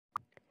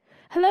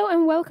Hello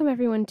and welcome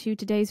everyone to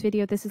today's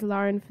video. This is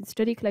Lauren from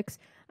Studyclix,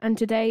 and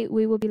today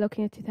we will be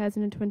looking at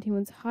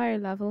 2021's higher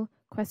level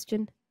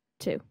question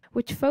 2,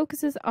 which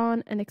focuses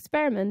on an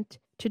experiment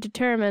to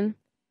determine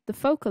the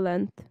focal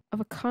length of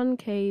a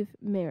concave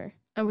mirror.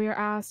 And we are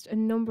asked a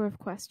number of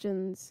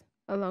questions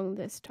along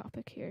this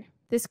topic here.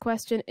 This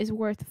question is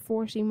worth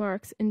 40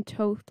 marks in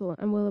total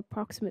and will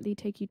approximately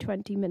take you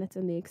 20 minutes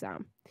in the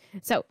exam.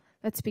 So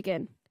let's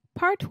begin.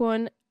 Part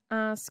 1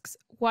 asks,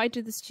 why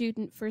did the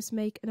student first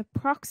make an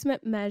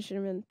approximate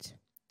measurement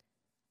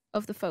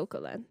of the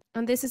focal length?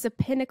 And this is a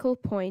pinnacle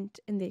point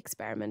in the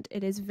experiment.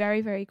 It is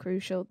very, very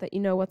crucial that you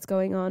know what's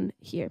going on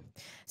here.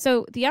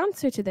 So the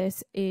answer to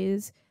this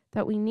is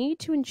that we need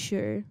to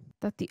ensure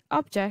that the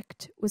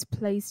object was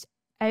placed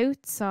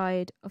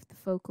outside of the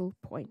focal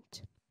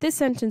point. This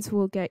sentence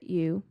will get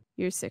you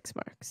your 6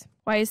 marks.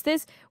 Why is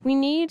this? We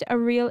need a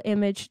real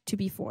image to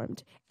be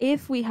formed.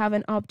 If we have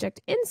an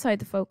object inside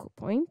the focal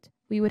point,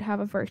 we would have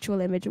a virtual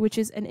image, which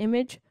is an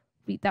image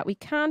that we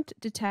can't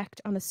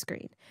detect on a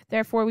screen.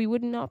 Therefore, we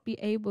would not be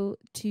able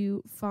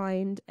to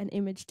find an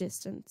image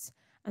distance,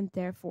 and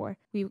therefore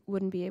we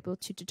wouldn't be able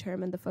to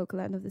determine the focal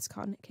length of this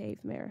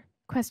concave mirror.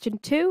 Question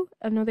 2,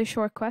 another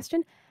short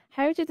question.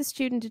 How did the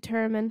student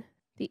determine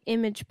the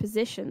image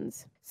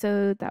positions?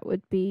 So that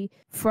would be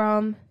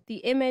from the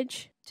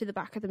image to the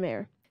back of the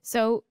mirror.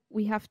 So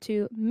we have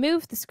to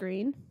move the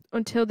screen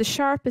until the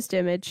sharpest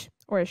image,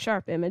 or a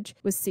sharp image,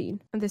 was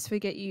seen. And this will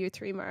get you your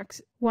 3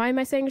 marks. Why am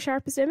I saying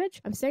sharpest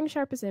image? I'm saying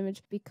sharpest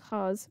image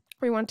because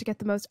we want to get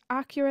the most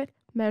accurate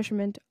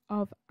measurement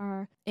of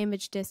our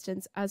image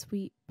distance as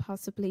we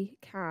possibly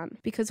can.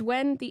 Because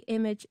when the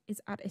image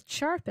is at its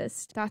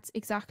sharpest, that's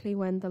exactly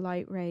when the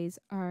light rays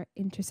are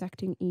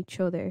intersecting each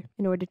other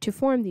in order to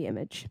form the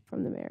image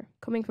from the mirror,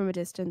 coming from a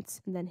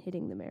distance and then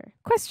hitting the mirror.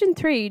 Question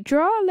 3,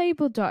 draw a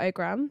label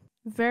diagram.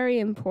 Very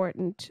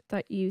important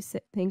that you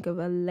think of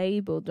a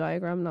label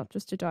diagram, not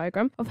just a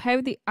diagram, of how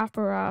the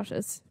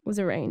apparatus was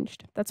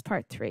arranged. That's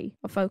part 3.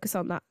 I'll focus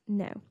on that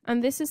now.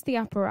 And this is the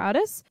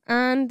apparatus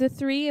and the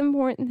 3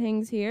 important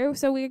things here.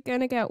 So we're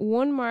going to get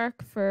 1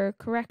 mark for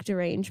correct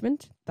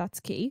arrangement. That's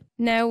key.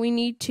 Now we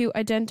need to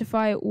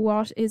identify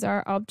what is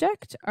our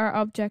object. Our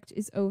object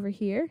is over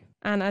here.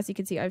 And as you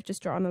can see, I've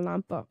just drawn a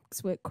lamp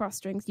box with cross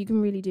strings. You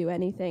can really do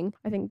anything.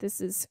 I think this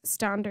is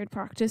standard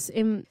practice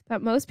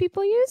that most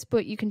people use,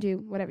 but you can do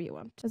whatever you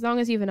want, as long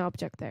as you have an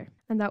object there.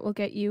 And that will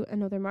get you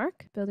another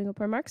mark, building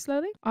up our marks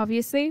slowly.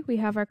 Obviously, we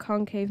have our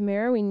concave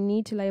mirror. We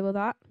need to label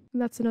that.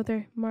 And that's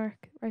another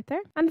mark right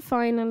there. And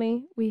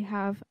finally, we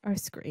have our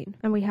screen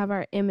and we have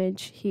our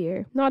image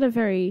here. Not a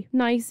very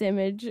nice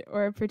image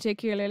or a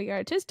particularly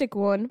artistic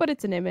one, but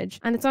it's an image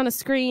and it's on a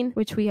screen,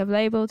 which we have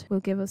labeled, will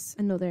give us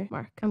another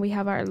mark. And we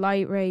have our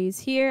light rays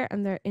here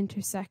and they're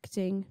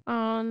intersecting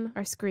on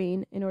our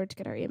screen in order to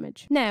get our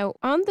image. Now,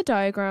 on the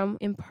diagram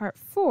in part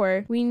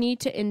 4, we need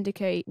to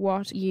indicate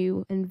what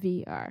U and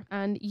V are.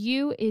 And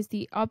U is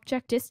the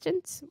object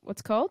distance,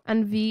 what's called,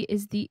 and V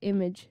is the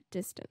image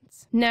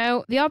distance.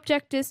 Now, the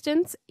object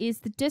distance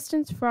is the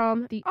distance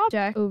from the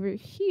object over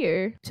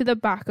here to the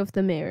back of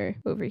the mirror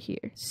over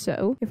here.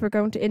 So if we're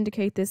going to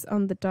indicate this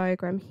on the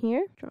diagram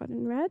here, draw it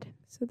in red.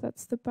 So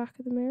that's the back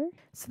of the mirror.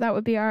 So that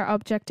would be our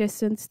object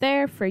distance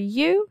there for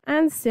U.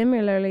 And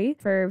similarly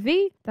for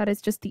V, that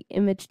is just the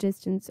image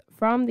distance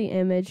from the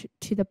image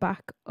to the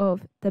back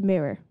of the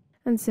mirror.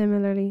 And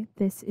similarly,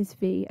 this is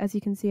V. As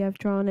you can see, I've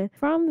drawn it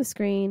from the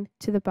screen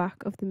to the back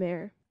of the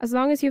mirror. As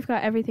long as you've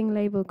got everything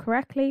labeled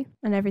correctly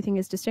and everything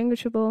is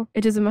distinguishable,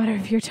 it doesn't matter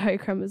if your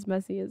diagram is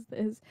messy as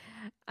this.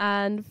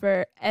 And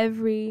for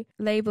every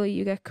label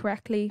you get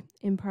correctly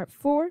in part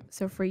 4,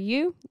 so for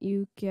U,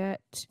 you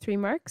get 3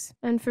 marks,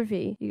 and for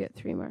V, you get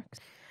 3 marks.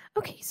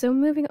 Okay, so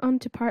moving on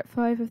to part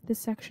 5 of this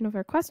section of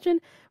our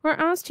question, we're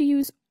asked to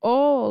use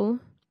all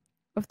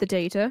of the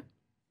data,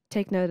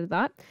 take note of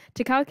that,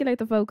 to calculate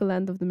the focal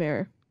length of the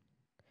mirror,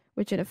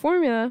 which in a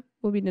formula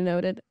will be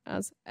denoted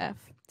as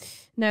F.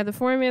 Now, the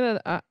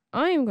formula that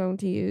I am going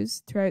to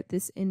use throughout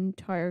this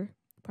entire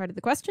part of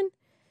the question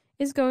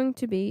is going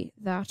to be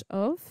that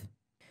of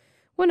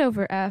 1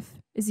 over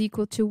F is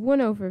equal to 1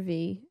 over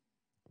V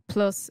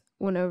plus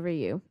 1 over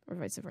U, or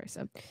vice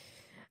versa.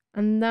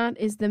 And that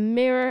is the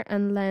mirror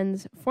and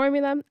lens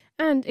formula,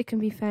 and it can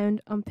be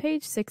found on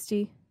page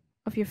 60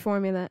 of your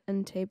formula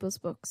and tables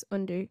books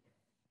under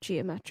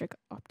geometric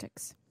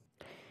optics.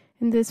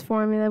 In this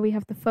formula, we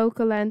have the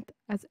focal length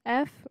as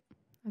F,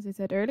 as I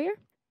said earlier.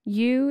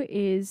 U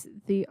is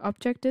the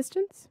object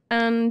distance,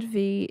 and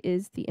V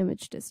is the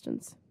image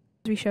distance,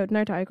 as we showed in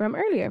our diagram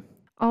earlier.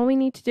 All we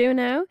need to do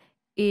now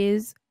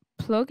is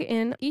plug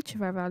in each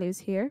of our values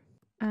here,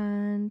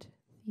 and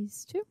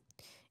these 2,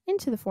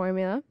 into the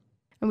formula,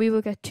 and we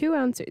will get 2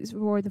 answers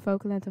for the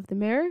focal length of the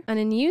mirror. And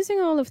in using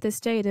all of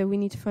this data, we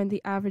need to find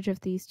the average of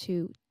these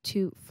 2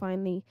 to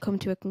finally come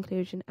to a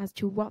conclusion as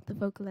to what the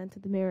focal length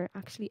of the mirror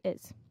actually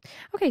is.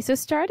 Okay, so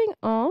starting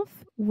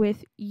off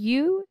with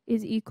U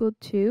is equal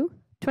to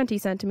 20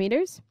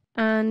 centimeters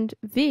and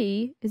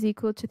V is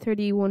equal to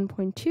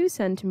 31.2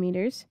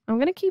 centimeters. I'm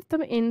going to keep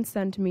them in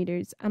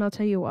centimeters, and I'll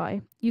tell you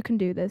why. You can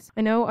do this.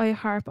 I know I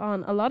harp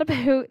on a lot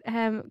about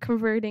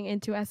converting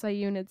into SI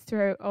units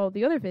throughout all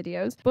the other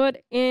videos,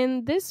 but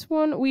in this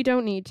one we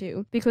don't need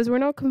to, because we're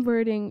not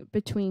converting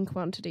between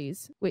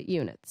quantities with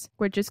units.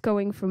 We're just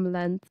going from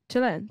length to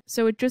length.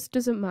 So it just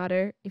doesn't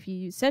matter if you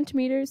use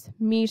centimeters,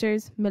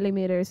 meters,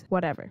 millimeters,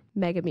 whatever,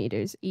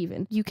 megameters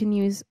even. You can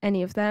use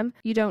any of them.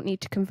 You don't need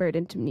to convert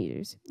into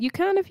meters. You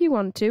can if you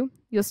want to.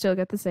 You'll still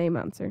get the same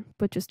answer,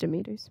 but just in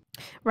meters.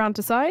 Round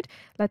to side,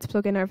 let's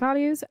plug in our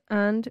values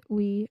and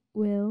we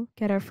will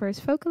get our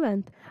first focal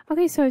length.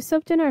 Okay, so I've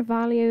subbed in our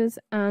values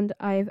and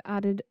I've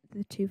added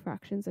the two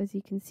fractions as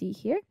you can see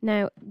here.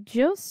 Now,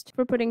 just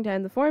for putting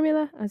down the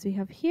formula as we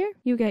have here,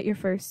 you get your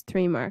first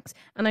 3 marks.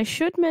 And I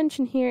should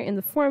mention here in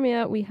the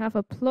formula, we have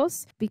a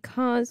plus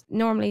because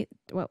normally,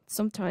 well,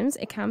 sometimes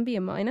it can be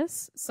a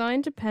minus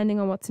sign depending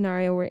on what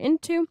scenario we're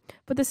into.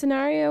 But the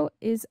scenario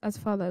is as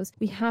follows.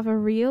 We have a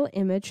real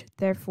image,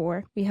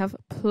 therefore we have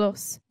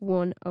plus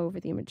 1 over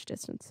the image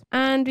distance.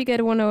 And we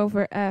get 1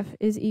 over f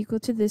is equal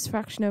to this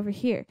fraction over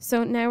here.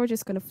 So now we're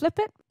just going to flip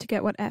it to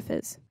get what f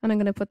is. And I'm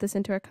going to put this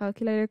into our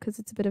calculator because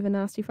it's a bit of a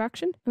nasty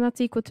fraction. And that's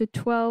equal to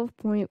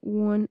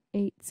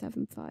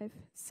 12.1875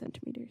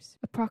 centimeters,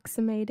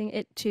 approximating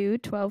it to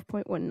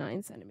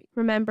 12.19 centimeters.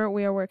 Remember,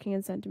 we are working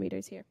in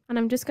centimeters here. And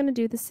I'm just going to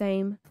do the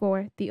same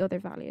for the other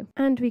value.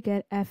 And we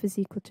get f is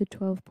equal to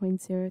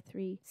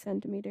 12.03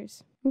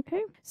 centimeters.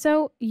 Okay,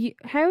 so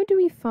how do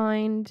we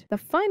find the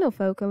final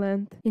focal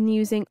length in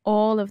using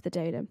all of the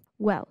data?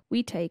 Well,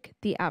 we take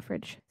the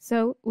average.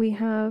 So we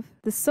have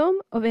the sum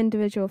of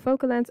individual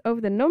focal lengths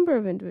over the number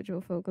of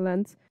individual focal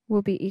lengths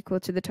will be equal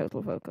to the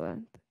total focal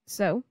length.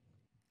 So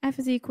f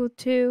is equal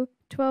to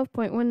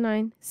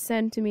 12.19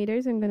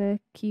 centimeters. I'm going to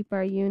keep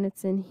our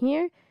units in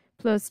here,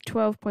 plus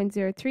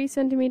 12.03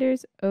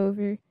 centimeters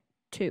over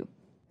 2.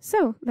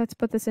 So let's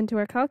put this into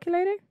our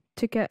calculator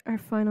to get our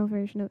final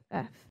version of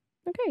f.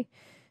 Okay,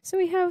 so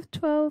we have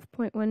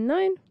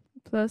 12.19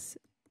 plus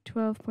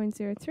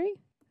 12.03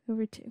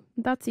 over 2.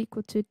 That's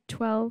equal to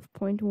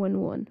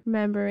 12.11.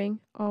 Remembering,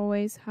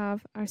 always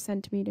have our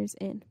centimeters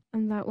in.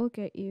 And that will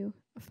get you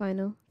a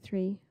final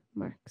 3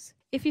 marks.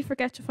 If you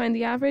forget to find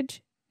the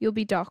average, you'll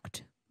be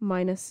docked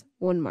minus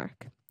 1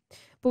 mark.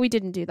 But we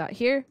didn't do that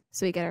here,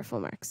 so we get our full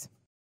marks.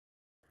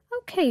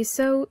 Okay,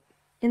 so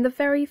in the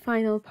very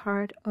final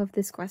part of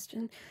this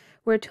question,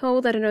 we're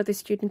told that another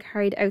student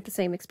carried out the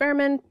same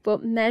experiment,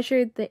 but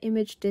measured the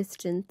image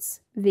distance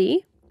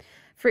v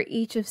for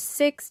each of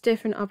 6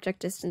 different object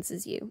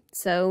distances u.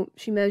 So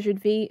she measured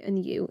v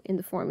and u in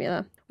the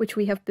formula, which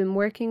we have been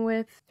working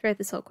with throughout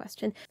this whole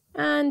question.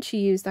 And she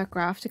used that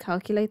graph to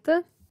calculate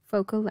the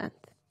focal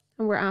length.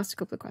 And we're asked a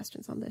couple of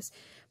questions on this.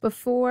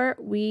 Before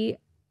we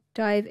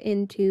dive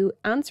into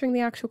answering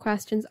the actual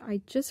questions,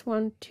 I just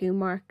want to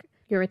mark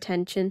your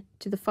attention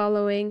to the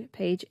following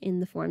page in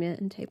the formula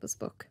and tables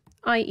book,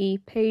 i.e.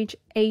 page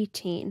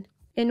 18,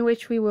 in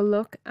which we will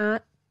look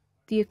at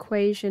the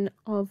equation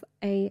of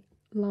a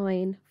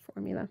line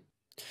formula.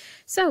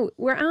 So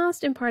we're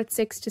asked in part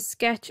 6 to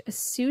sketch a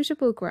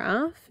suitable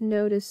graph.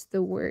 Notice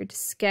the word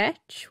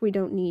sketch. We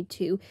don't need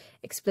to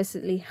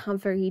explicitly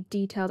have very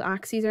detailed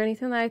axes or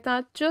anything like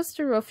that, just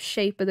a rough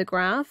shape of the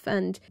graph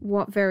and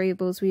what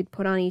variables we'd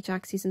put on each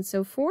axis and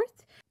so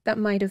forth that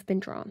might have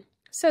been drawn.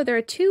 So there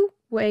are 2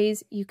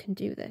 ways you can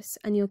do this,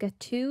 and you'll get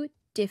 2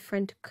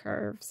 different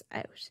curves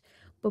out,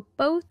 but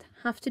both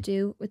have to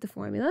do with the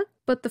formula.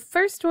 But the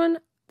first one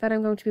that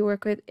I'm going to be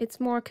working with, it's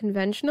more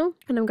conventional,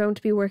 and I'm going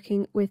to be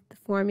working with the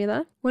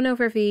formula 1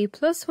 over v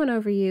plus 1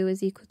 over u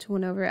is equal to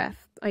 1 over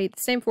f, i.e. the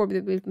same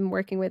formula that we've been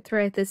working with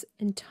throughout this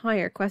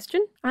entire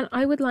question. And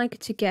I would like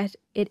to get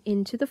it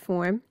into the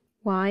form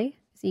y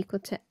is equal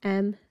to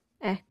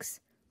mx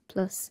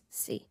plus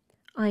c,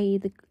 i.e.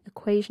 the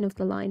equation of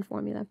the line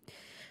formula.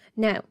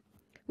 Now,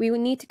 we will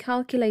need to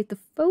calculate the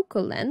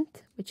focal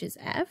length, which is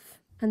f,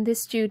 and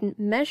this student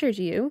measured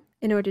u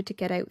in order to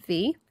get out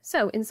v.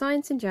 So in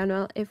science in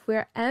general, if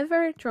we're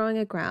ever drawing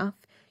a graph,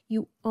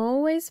 you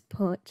always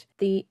put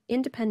the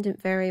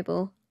independent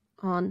variable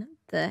on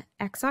the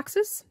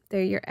x-axis.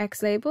 They're your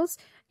x labels.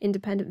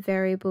 Independent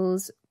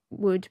variables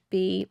would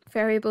be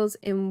variables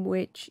in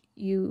which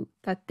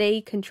that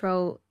they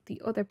control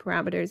the other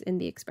parameters in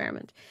the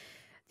experiment.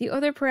 The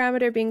other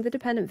parameter being the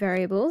dependent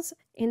variables.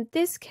 In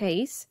this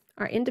case,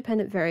 our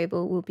independent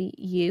variable will be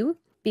u,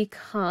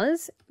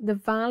 because the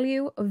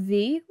value of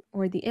v,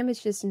 or the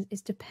image distance,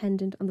 is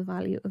dependent on the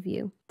value of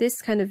u.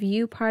 This kind of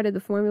u part of the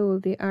formula will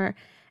be our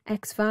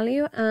x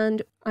value,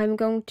 and I'm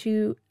going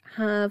to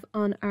have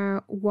on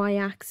our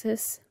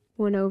y-axis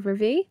 1 over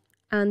v,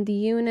 and the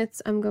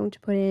units I'm going to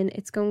put in,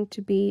 it's going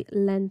to be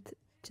length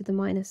to the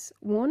minus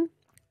 1,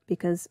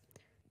 because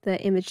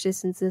the image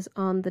distance is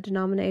on the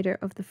denominator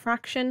of the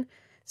fraction,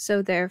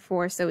 so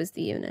therefore so is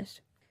the unit.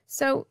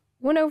 So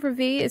 1 over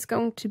v is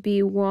going to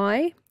be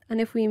y, and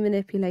if we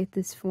manipulate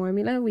this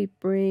formula, we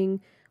bring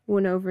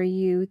 1 over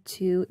u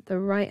to the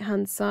right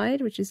hand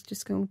side, which is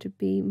just going to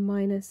be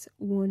minus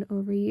 1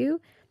 over u.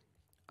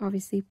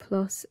 obviously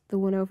plus the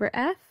 1 over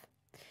f.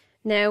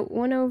 Now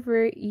 1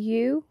 over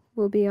u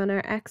will be on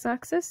our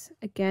x-axis,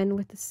 again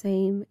with the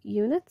same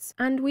units.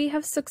 And we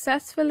have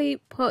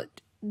successfully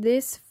put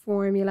this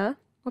formula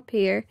up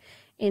here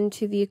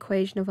into the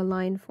equation of a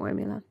line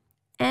formula.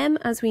 M,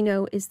 as we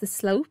know, is the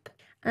slope,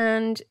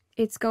 and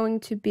it's going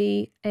to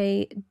be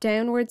a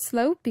downward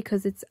slope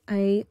because it's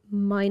a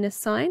minus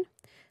sign.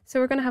 So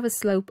we're going to have a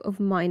slope of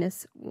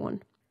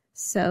 -1.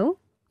 So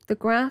the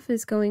graph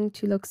is going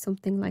to look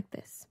something like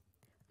this.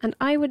 And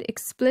I would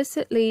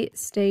explicitly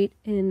state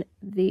in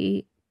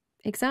the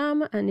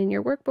exam and in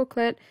your work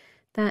booklet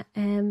that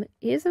M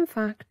is in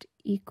fact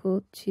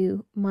equal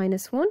to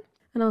 -1,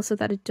 and also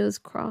that it does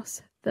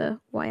cross the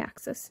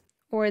y-axis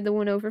or the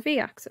 1 over v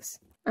axis.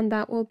 And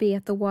that will be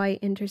at the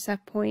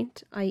y-intercept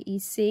point, i.e.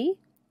 C,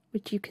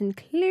 which you can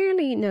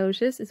clearly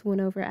notice is 1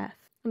 over f.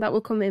 And that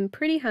will come in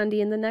pretty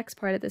handy in the next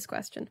part of this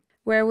question.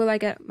 Where will I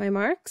get my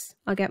marks?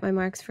 I'll get my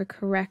marks for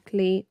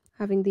correctly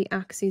having the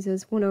axes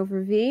as 1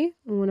 over v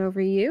and 1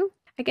 over u.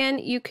 Again,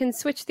 you can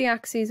switch the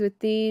axes with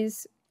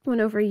these. 1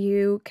 over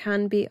u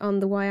can be on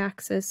the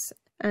y-axis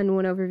and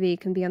 1 over v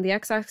can be on the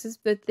x-axis,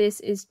 but this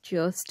is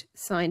just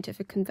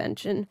scientific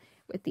convention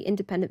with the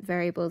independent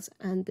variables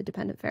and the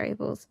dependent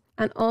variables.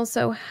 And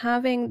also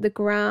having the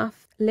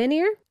graph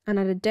linear and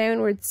at a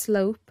downward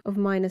slope of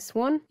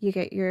 -1, you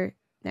get your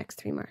next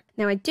 3 marks.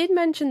 Now I did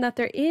mention that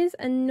there is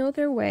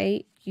another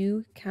way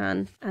you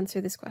can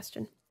answer this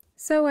question.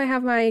 So I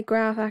have my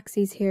graph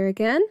axes here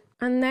again,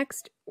 and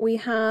next we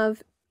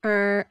have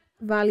our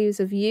values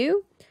of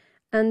u,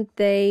 and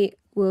they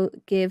will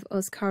give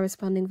us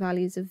corresponding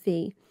values of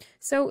v.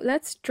 So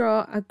let's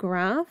draw a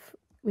graph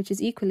which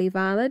is equally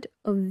valid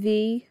of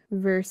v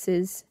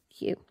versus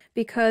u,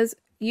 because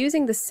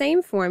using the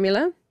same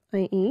formula,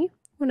 i.e.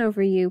 1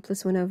 over u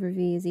plus 1 over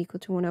v is equal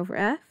to 1 over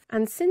f,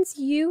 and since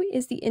u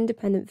is the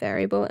independent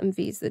variable and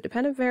v is the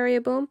dependent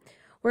variable,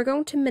 we're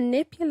going to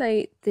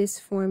manipulate this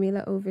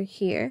formula over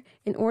here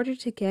in order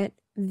to get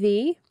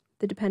v,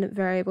 the dependent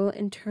variable,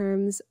 in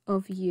terms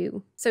of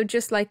u. So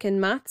just like in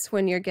maths,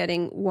 when you're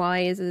getting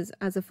y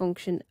as a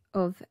function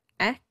of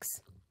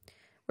x,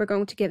 we're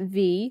going to get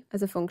v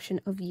as a function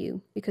of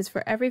u, because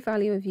for every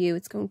value of u,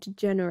 it's going to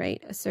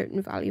generate a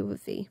certain value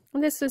of v.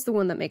 And this is the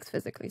one that makes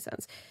physically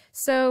sense.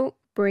 So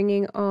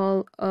bringing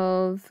all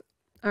of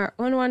our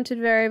unwanted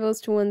variables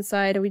to one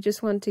side, and we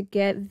just want to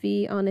get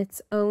v on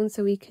its own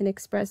so we can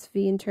express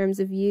v in terms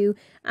of u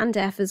and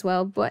f as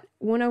well. But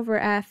 1 over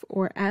f,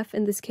 or f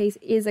in this case,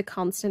 is a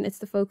constant. It's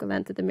the focal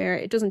length of the mirror.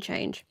 It doesn't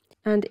change.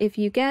 And if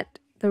you get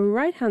the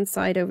right hand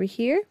side over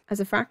here as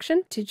a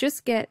fraction, to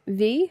just get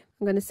v,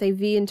 I'm going to say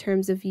v in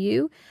terms of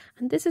u,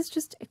 and this is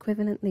just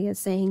equivalently as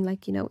saying,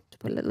 like, you know, to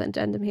put a little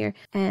addendum here,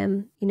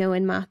 you know,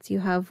 in maths you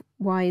have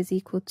y is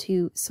equal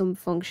to some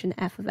function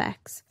f of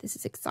x. This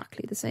is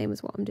exactly the same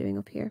as what I'm doing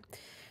up here.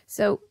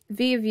 So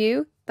v of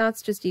u,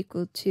 that's just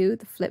equal to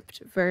the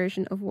flipped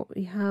version of what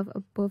we have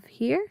above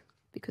here,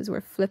 because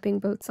we're flipping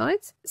both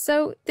sides.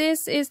 So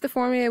this is the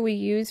formula we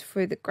use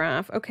for the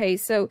graph. Okay,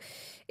 so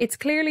it's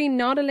clearly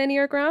not a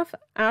linear graph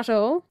at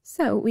all.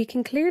 So we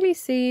can clearly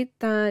see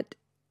that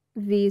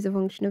v is a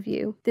function of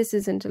u. This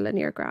isn't a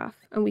linear graph,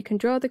 and we can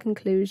draw the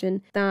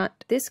conclusion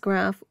that this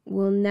graph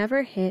will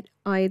never hit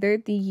either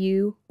the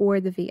u or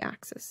the v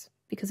axis,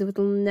 because it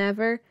will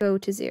never go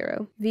to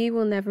 0. V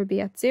will never be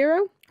at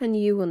 0 and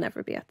u will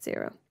never be at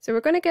 0. So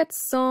we're going to get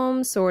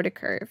some sort of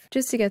curve.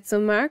 Just to get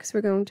some marks,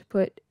 we're going to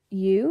put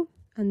u,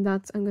 and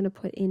that's, I'm going to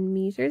put in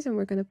meters, and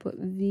we're going to put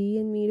v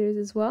in meters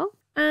as well.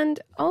 And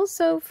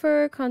also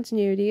for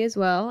continuity as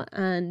well,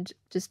 and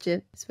just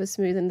to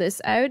smoothen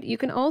this out, you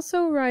can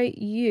also write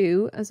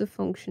u as a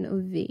function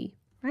of v,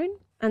 right?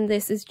 And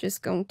this is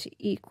just going to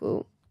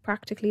equal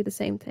practically the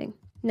same thing.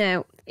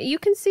 Now, you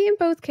can see in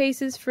both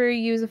cases for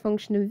u as a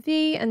function of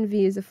v and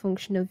v as a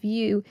function of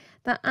u,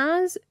 that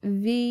as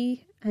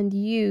v and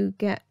u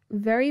get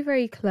very,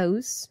 very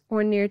close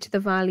or near to the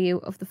value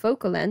of the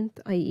focal length,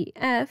 i.e.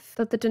 f,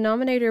 that the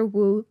denominator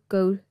will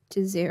go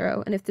to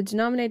 0. And if the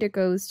denominator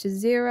goes to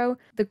 0,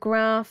 the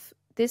graph,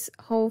 this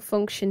whole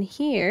function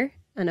here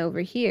and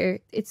over here,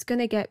 it's going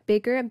to get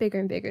bigger and bigger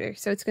and bigger.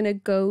 So it's going to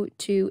go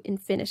to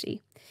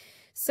infinity.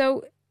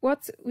 So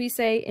what we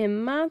say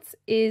in maths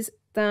is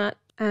that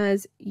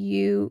as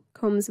u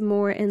comes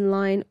more in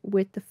line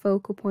with the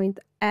focal point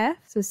f,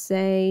 so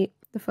say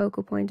the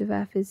focal point of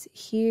f is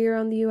here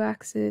on the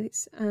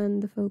u-axis,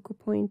 and the focal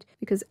point,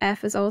 because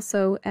f is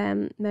also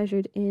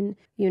measured in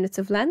units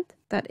of length,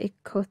 that it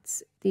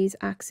cuts these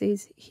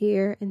axes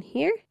here and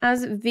here.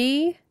 As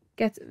v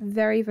gets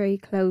very, very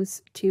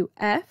close to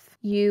f,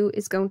 u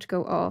is going to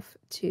go off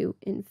to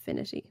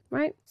infinity,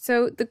 right?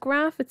 So the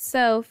graph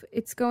itself,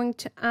 it's going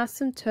to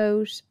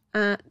asymptote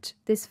at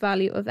this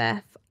value of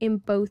f in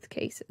both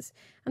cases.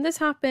 And this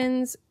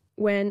happens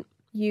when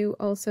u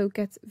also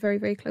gets very,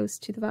 very close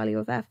to the value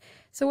of f.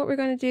 So what we're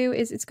going to do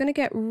is it's going to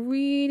get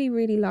really,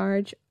 really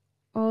large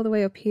all the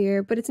way up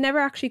here, but it's never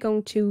actually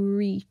going to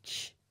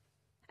reach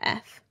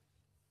f,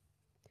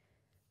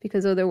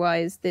 because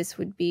otherwise this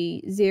would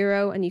be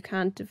 0, and you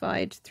can't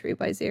divide through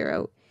by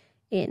 0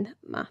 in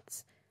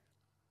maths.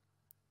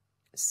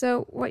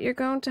 So what you're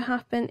going to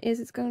happen is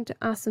it's going to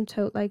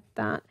asymptote like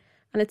that.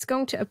 And it's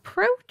going to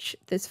approach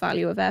this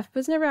value of f, but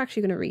it's never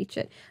actually going to reach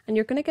it. And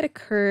you're going to get a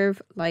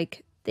curve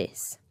like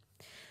this.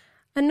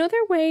 Another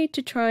way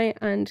to try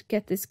and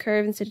get this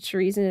curve instead of to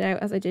reason it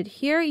out as I did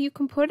here, you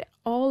can put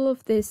all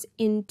of this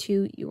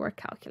into your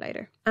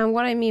calculator. And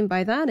what I mean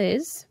by that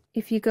is,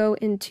 if you go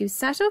into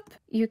setup,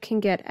 you can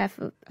get f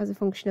as a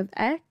function of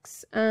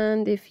x.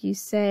 And if you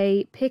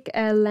say pick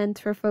a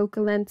length for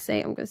focal length,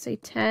 say I'm going to say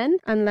 10,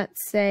 and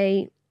let's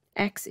say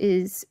x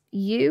is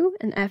u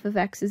and f of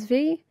x is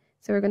v.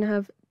 So we're going to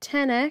have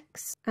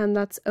 10x, and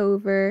that's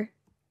over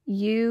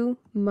u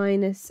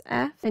minus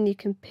f. And you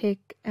can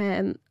pick,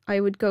 I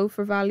would go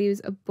for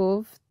values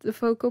above the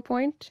focal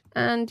point.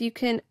 And you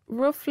can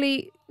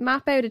roughly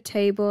map out a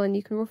table, and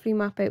you can roughly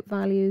map out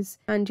values,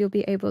 and you'll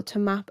be able to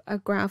map a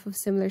graph of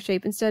similar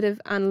shape instead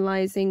of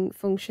analyzing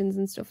functions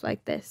and stuff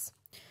like this.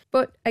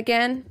 But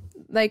again,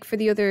 like for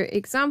the other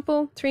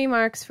example, 3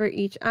 marks for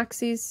each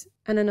axis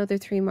and another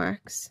 3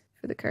 marks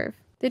for the curve.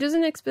 It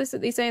doesn't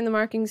explicitly say in the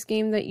marking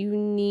scheme that you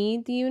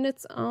need the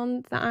units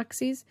on the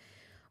axes,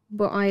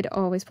 but I'd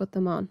always put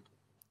them on,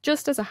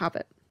 just as a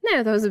habit.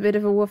 Now, that was a bit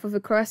of a woof of a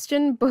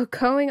question, but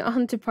going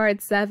on to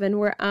part 7,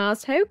 we're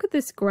asked how could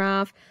this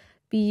graph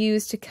be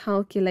used to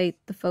calculate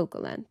the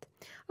focal length?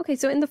 Okay,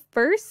 so in the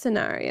first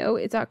scenario,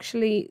 it's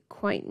actually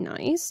quite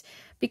nice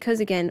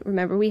because, again,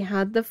 remember we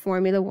had the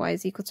formula y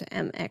is equal to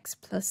mx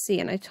plus c,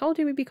 and I told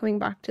you we'd be coming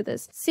back to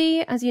this.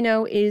 C, as you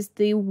know, is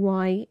the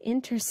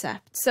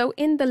y-intercept. So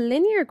in the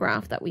linear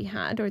graph that we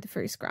had, or the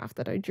first graph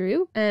that I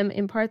drew,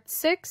 in part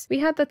 6, we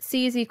had that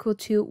c is equal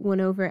to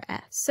 1 over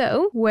f.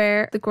 So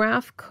where the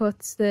graph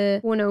cuts the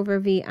 1 over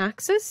v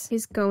axis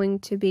is going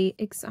to be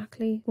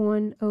exactly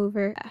 1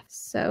 over f.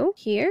 So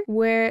here,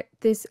 where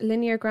this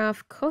linear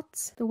graph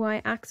cuts the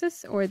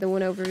y-axis, or the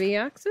 1 over v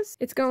axis,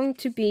 it's going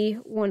to be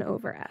 1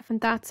 over f. And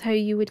that's how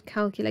you would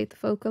calculate the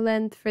focal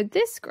length for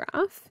this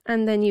graph.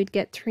 And then you'd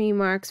get 3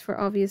 marks for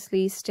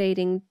obviously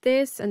stating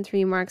this, and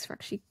 3 marks for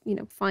actually,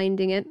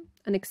 finding it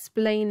and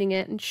explaining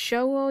it and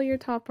show all your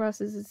thought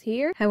processes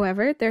here.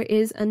 However, there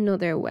is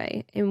another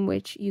way in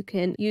which you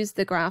can use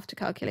the graph to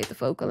calculate the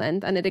focal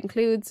length, and it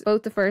includes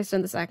both the first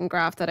and the second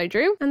graph that I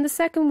drew. And the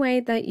second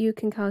way that you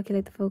can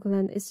calculate the focal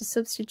length is to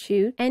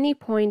substitute any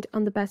point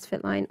on the best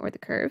fit line or the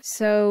curve.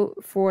 So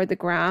for the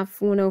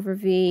graph 1 over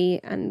v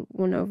and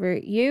 1 over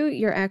u,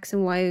 your x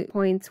and y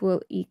points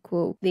will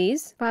equal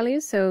these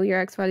values. So your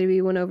x value would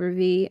be 1 over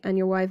v and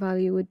your y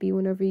value would be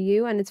 1 over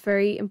u, and it's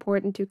very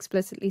important to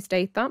explicitly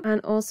state that.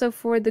 And also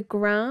for the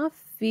graph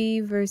v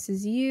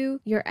versus u,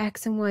 your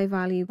x and y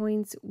value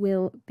points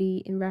will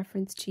be in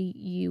reference to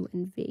u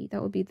and v.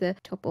 That will be the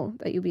tuple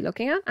that you'll be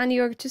looking at, and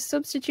you're to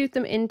substitute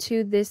them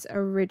into this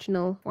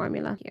original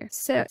formula here.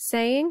 So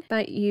saying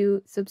that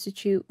you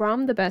substitute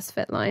from the best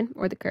fit line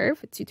or the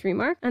curve, it's your 3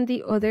 marks, and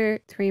the other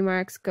 3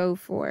 marks go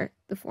for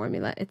the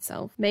formula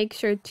itself. Make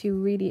sure to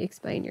really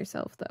explain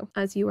yourself though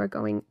as you are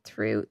going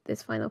through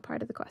this final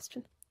part of the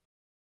question.